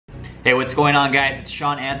Hey, what's going on, guys? It's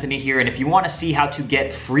Sean Anthony here, and if you want to see how to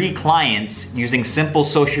get free clients using simple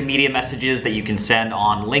social media messages that you can send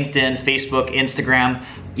on LinkedIn, Facebook, Instagram,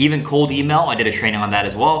 even cold email, I did a training on that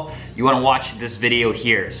as well, you want to watch this video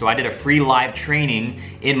here. So I did a free live training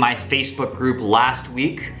in my Facebook group last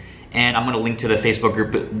week, and I'm going to link to the Facebook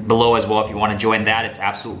group below as well if you want to join that. It's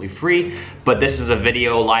absolutely free, but this is a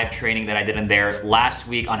video live training that I did in there last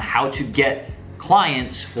week on how to get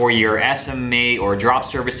clients for your SMMA or drop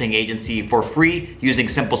servicing agency for free using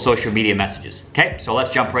simple social media messages. Okay, so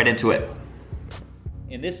let's jump right into it.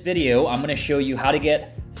 In this video, I'm gonna show you how to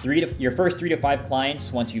get your first 3 to 5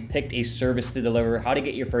 clients once you've picked a service to deliver, how to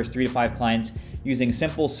get your first 3 to 5 clients using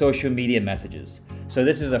simple social media messages. So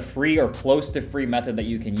this is a free or close to free method that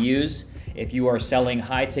you can use if you are selling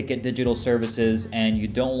high ticket digital services and you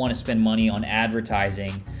don't wanna spend money on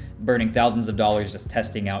advertising, burning thousands of dollars just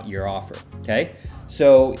testing out your offer, okay?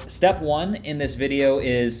 So step 1 in this video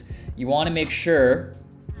is you wanna make sure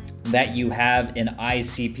that you have an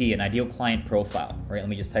ICP, an ideal client profile, right? Let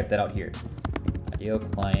me just type that out here, ideal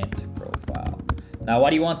client profile. Now,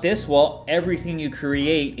 why do you want this? Well, everything you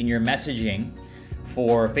create in your messaging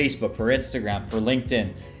for Facebook, for Instagram, for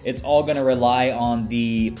LinkedIn, it's all gonna rely on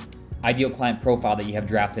the ideal client profile that you have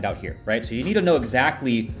drafted out here, right? So you need to know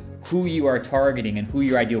exactly who you are targeting and who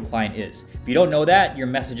your ideal client is. If you don't know that, your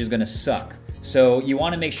message is gonna suck. So you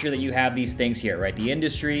wanna make sure that you have these things here, right? The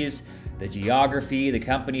industries, the geography, the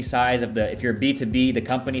company size of if you're B2B, the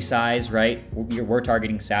company size, right? We're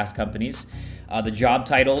targeting SaaS companies. The job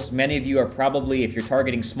titles, many of you are probably, if you're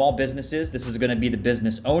targeting small businesses, this is gonna be the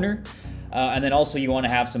business owner. And then also you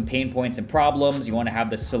wanna have some pain points and problems. You wanna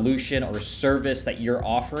have the solution or service that you're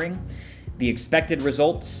offering, the expected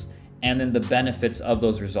results, and then the benefits of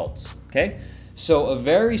those results, okay? So a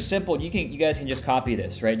very simple, you guys can just copy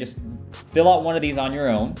this, right? Just fill out one of these on your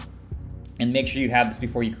own and make sure you have this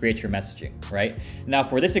before you create your messaging, right? Now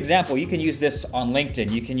for this example, you can use this on LinkedIn,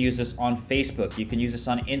 you can use this on Facebook, you can use this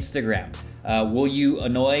on Instagram. Will you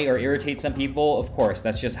annoy or irritate some people? Of course,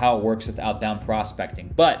 that's just how it works with outbound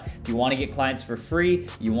prospecting. But if you wanna get clients for free,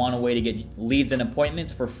 you want a way to get leads and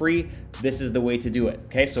appointments for free, this is the way to do it,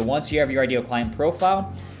 okay? So once you have your ideal client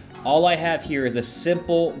profile, all I have here is a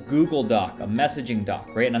simple Google Doc, a messaging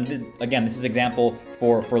doc, right? And again, this is example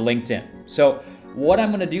for LinkedIn. So what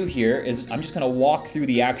I'm gonna do here is I'm just gonna walk through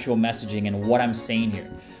the actual messaging and what I'm saying here.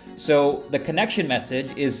 So the connection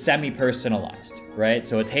message is semi-personalized, right?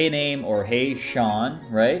 So it's hey name or hey Sean,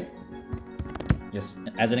 right? Just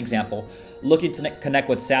as an example, looking to connect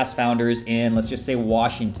with SaaS founders in, let's just say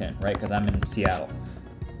Washington, right? Because I'm in Seattle,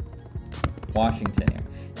 Washington here.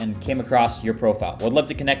 And came across your profile. Would love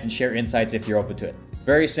to connect and share insights if you're open to it.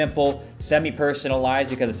 Very simple, semi-personalized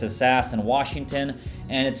because it says SaaS in Washington,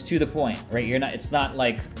 and it's to the point, right? It's not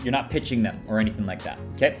like you're not pitching them or anything like that,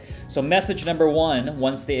 okay? So message number 1,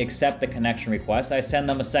 once they accept the connection request, I send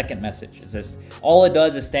them a second message. It says, all it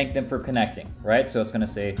does is thank them for connecting, right? So it's gonna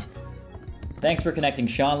say, thanks for connecting,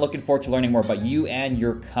 Sean. Looking forward to learning more about you and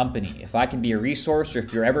your company. If I can be a resource or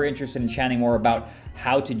if you're ever interested in chatting more about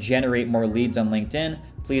how to generate more leads on LinkedIn,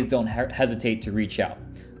 please don't hesitate to reach out.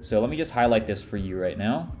 So let me just highlight this for you right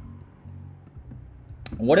now.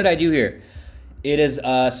 What did I do here? It is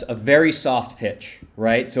a very soft pitch,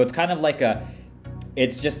 right? So it's kind of like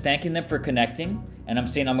it's just thanking them for connecting, and I'm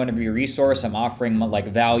saying I'm going to be a resource. I'm offering like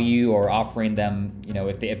value or offering them, you know,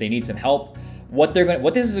 if they need some help. What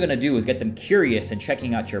this is going to do is get them curious and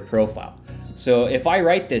checking out your profile. So if I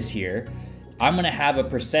write this here, I'm gonna have a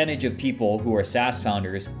percentage of people who are SaaS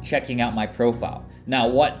founders checking out my profile. Now,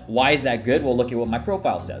 why is that good? Well, look at what my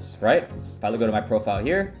profile says, right? If I go to my profile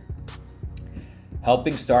here,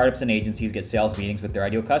 helping startups and agencies get sales meetings with their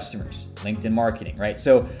ideal customers, LinkedIn marketing, right?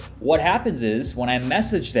 So what happens is when I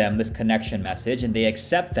message them this connection message and they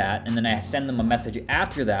accept that, and then I send them a message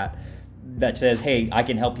after that that says, hey, I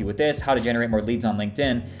can help you with this, how to generate more leads on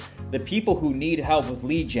LinkedIn, the people who need help with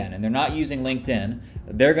lead gen and they're not using LinkedIn,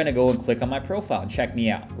 they're gonna go and click on my profile and check me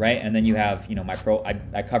out, right? And then you have, you know,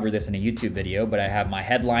 I cover this in a YouTube video, but I have my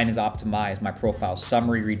headline is optimized, my profile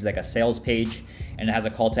summary reads like a sales page, and it has a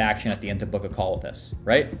call to action at the end to book a call with us,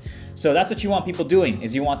 right? So that's what you want people doing,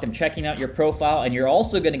 is you want them checking out your profile, and you're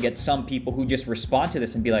also gonna get some people who just respond to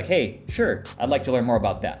this and be like, hey, sure, I'd like to learn more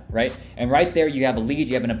about that, right? And right there you have a lead,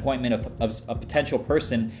 you have an appointment of a potential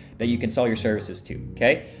person that you can sell your services to,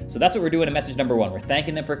 okay? So that's what we're doing in message number 1. We're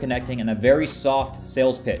thanking them for connecting, and a very soft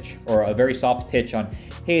sales pitch, or a very soft pitch on,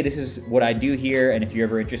 hey, this is what I do here, and if you're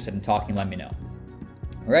ever interested in talking, let me know.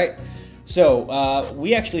 All right? So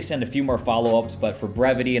we actually send a few more follow-ups, but for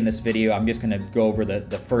brevity in this video, I'm just gonna go over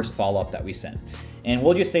the first follow-up that we sent. And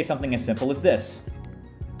we'll just say something as simple as this.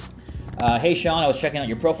 Hey Sean, I was checking out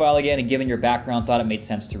your profile again and given your background, thought it made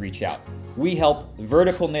sense to reach out. We help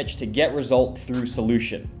vertical niche to get result through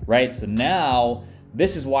solution, right? So now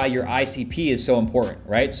this is why your ICP is so important,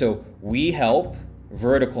 right? So we help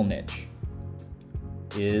vertical niche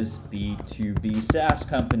is B2B SaaS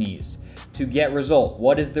companies to get result.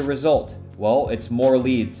 What is the result? Well, it's more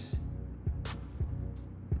leads.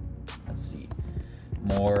 Let's see,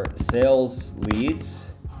 more sales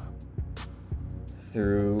leads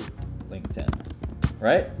through LinkedIn,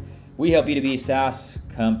 right? We help B2B SaaS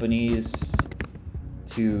companies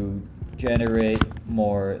to generate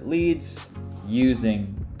more leads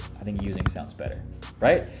using, I think using sounds better,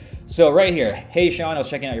 right? So right here, hey Sean, I was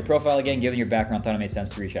checking out your profile again, given your background, thought it made sense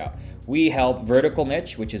to reach out. We help vertical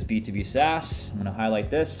niche, which is B2B SaaS. I'm gonna highlight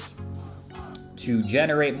this, to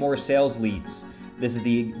generate more sales leads. This is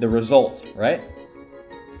the result, right?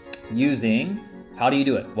 Using, how do you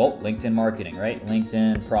do it? Well, LinkedIn marketing, right?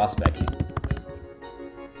 LinkedIn prospecting.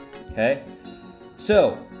 Okay,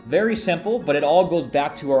 so very simple, but it all goes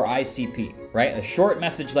back to our ICP, right? A short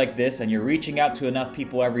message like this, and you're reaching out to enough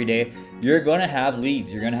people every day, you're gonna have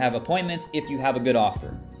leads, you're gonna have appointments if you have a good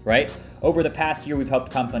offer, right? Over the past year, we've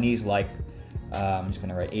helped companies like, I'm just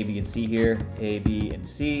gonna write A, B, and C here, A, B, and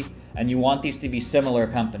C, and you want these to be similar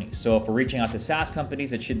companies. So if we're reaching out to SaaS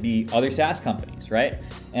companies, it should be other SaaS companies, right?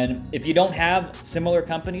 And if you don't have similar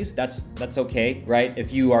companies, that's okay, right?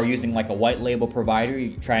 If you are using like a white label provider,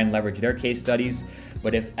 you try and leverage their case studies.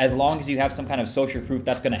 But as long as you have some kind of social proof,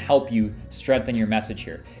 that's gonna help you strengthen your message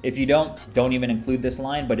here. If you don't even include this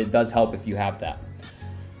line, but it does help if you have that.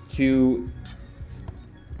 To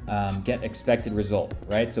get expected result,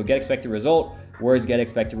 right? So get expected result, where's get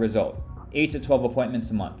expected result? 8 to 12 appointments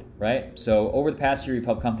a month, right? So over the past year, we've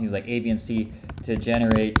helped companies like A, B, and C to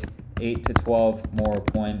generate 8 to 12 more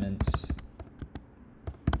appointments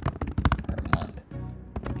per month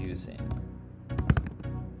using,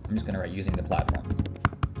 I'm just gonna write using the platform,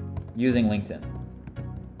 using LinkedIn.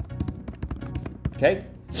 Okay,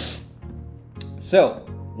 so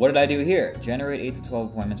what did I do here? Generate 8 to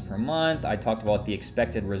 12 appointments per month. I talked about the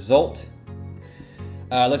expected result.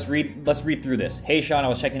 Let's read through this. Hey Sean, I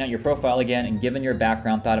was checking out your profile again and given your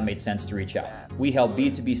background, thought it made sense to reach out. We help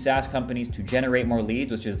B2B SaaS companies to generate more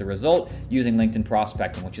leads, which is the result, using LinkedIn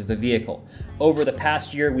prospecting, which is the vehicle. Over the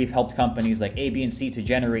past year, we've helped companies like A, B, and C to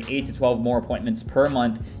generate 8 to 12 more appointments per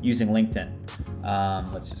month using LinkedIn.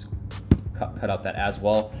 Let's just cut out that as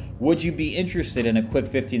well. Would you be interested in a quick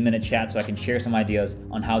 15-minute chat so I can share some ideas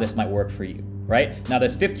on how this might work for you, right? Now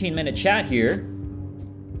this 15-minute chat here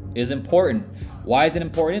is important. Why is it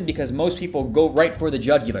important? Because most people go right for the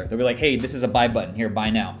jugular. They'll be like, hey, this is a buy button, here, buy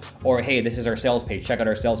now. Or hey, this is our sales page, check out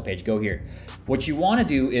our sales page, go here. What you wanna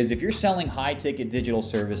do is if you're selling high ticket digital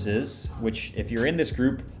services, which if you're in this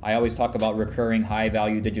group, I always talk about recurring high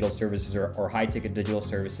value digital services or high ticket digital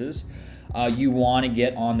services, you wanna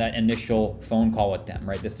get on that initial phone call with them,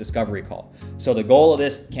 right? This discovery call. So the goal of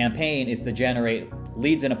this campaign is to generate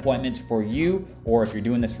leads and appointments for you, or if you're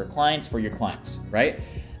doing this for clients, for your clients, right?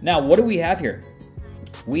 Now, what do we have here?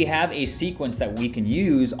 We have a sequence that we can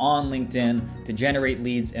use on LinkedIn to generate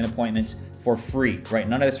leads and appointments for free, right?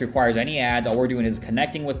 None of this requires any ads. All we're doing is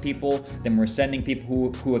connecting with people, then we're sending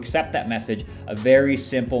people who accept that message a very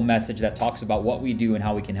simple message that talks about what we do and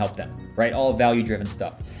how we can help them, right? All value-driven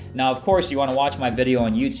stuff. Now, of course, you want to watch my video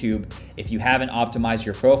on YouTube if you haven't optimized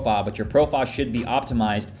your profile, but your profile should be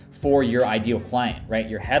optimized for your ideal client, right?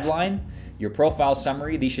 Your headline, your profile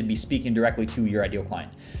summary, these should be speaking directly to your ideal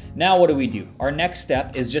client. Now, what do? Our next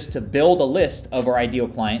step is just to build a list of our ideal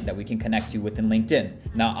client that we can connect to within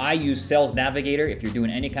LinkedIn. Now, I use Sales Navigator. If you're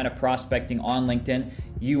doing any kind of prospecting on LinkedIn,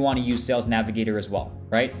 you want to use Sales Navigator as well,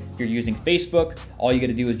 right? If you're using Facebook, all you got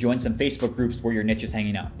to do is join some Facebook groups where your niche is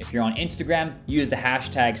hanging out. If you're on Instagram, use the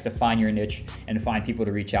hashtags to find your niche and find people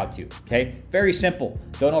to reach out to, okay? Very simple.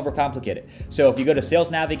 Don't overcomplicate it. So if you go to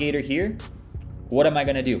Sales Navigator here, what am I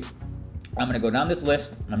going to do? I'm going to go down this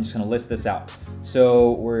list, and I'm just going to list this out.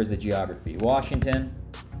 So where is the geography? Washington.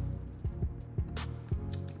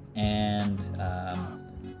 And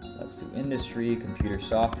let's do industry, computer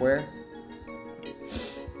software.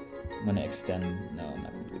 I'm going to extend, no, I'm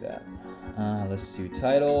not going to do that. Let's do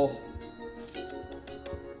title.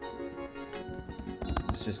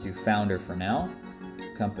 Let's just do founder for now.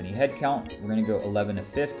 Company headcount, we're going to go 11 to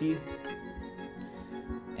 50.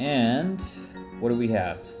 And what do we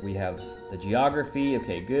have? We have the geography,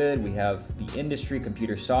 okay, good. We have the industry,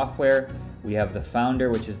 computer software. We have the founder,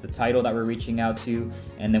 which is the title that we're reaching out to.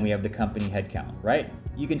 And then we have the company headcount, right?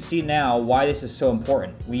 You can see now why this is so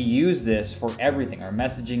important. We use this for everything, our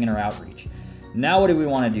messaging and our outreach. Now what do we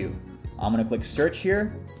want to do? I'm going to click search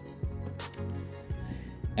here.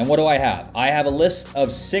 And what do I have? I have a list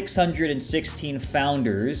of 616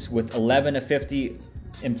 founders with 11 to 50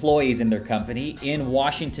 employees in their company in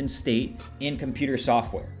Washington State in computer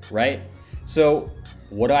software, right? So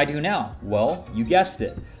what do I do now? Well, you guessed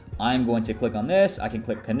it. I'm going to click on this. I can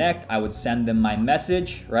click connect. I would send them my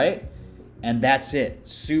message, right? And that's it.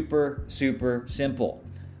 Super, super simple.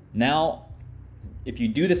 Now, if you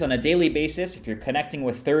do this on a daily basis, if you're connecting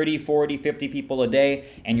with 30, 40, 50 people a day,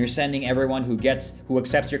 and you're sending everyone who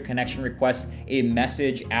accepts your connection request a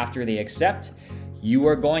message after they accept, you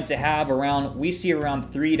are going to have we see around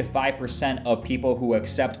 3 to 5% of people who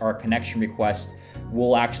accept our connection request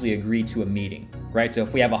will actually agree to a meeting, right? So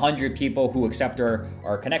if we have 100 people who accept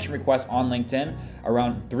our connection request on LinkedIn,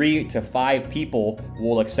 around 3 to 5 people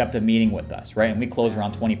will accept a meeting with us, right? And we close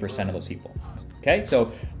around 20% of those people. Okay, so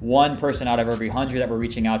one person out of every 100 that we're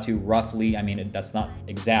reaching out to, roughly, I mean, that's not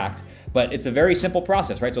exact, but it's a very simple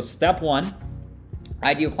process, right? So step 1,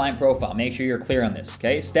 ideal client profile. Make sure you're clear on this,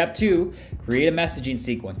 okay? Step 2, create a messaging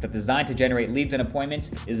sequence that's designed to generate leads and appointments,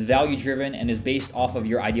 is value-driven, and is based off of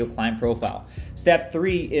your ideal client profile. Step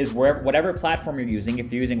 3 is whatever platform you're using.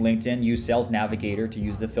 If you're using LinkedIn, use Sales Navigator to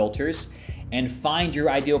use the filters, and find your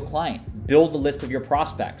ideal client. Build a list of your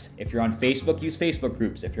prospects. If you're on Facebook, use Facebook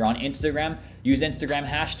groups. If you're on Instagram, use Instagram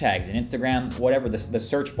hashtags and Instagram, whatever, the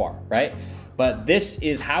search bar, right? But this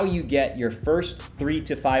is how you get your first 3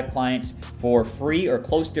 to 5 clients for free or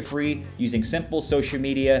close to free using simple social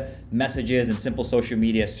media messages and simple social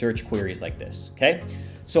media search queries like this, okay?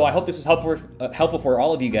 So I hope this was helpful for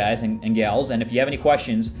all of you guys and gals. And if you have any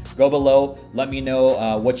questions, go below. Let me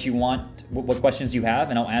know what you want, what questions you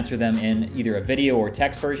have, and I'll answer them in either a video or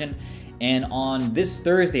text version. And on this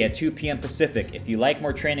Thursday at 2 p.m. Pacific, if you like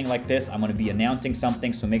more training like this, I'm going to be announcing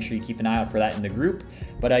something, so make sure you keep an eye out for that in the group.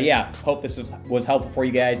 But yeah, hope this was helpful for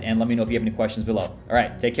you guys, and let me know if you have any questions below. All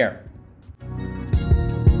right, take care.